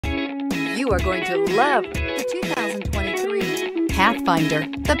You are going to love the 2023 Pathfinder.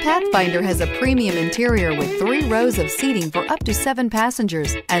 The Pathfinder has a premium interior with 3 rows of seating for up to 7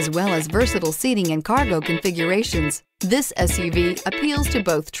 passengers, as well as versatile seating and cargo configurations. This SUV appeals to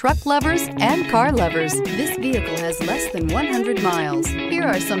both truck lovers and car lovers. This vehicle has less than 100 miles. Here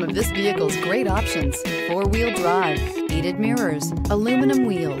are some of this vehicle's great options: 4-wheel drive, heated mirrors, aluminum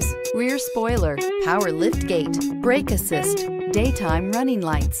wheels, rear spoiler, power liftgate, brake assist, daytime running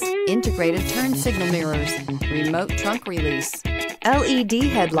lights, integrated turn signal mirrors, remote trunk release, LED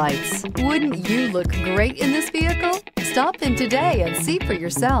headlights. Wouldn't you look great in this vehicle? Stop in today and see for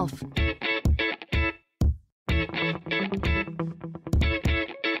yourself.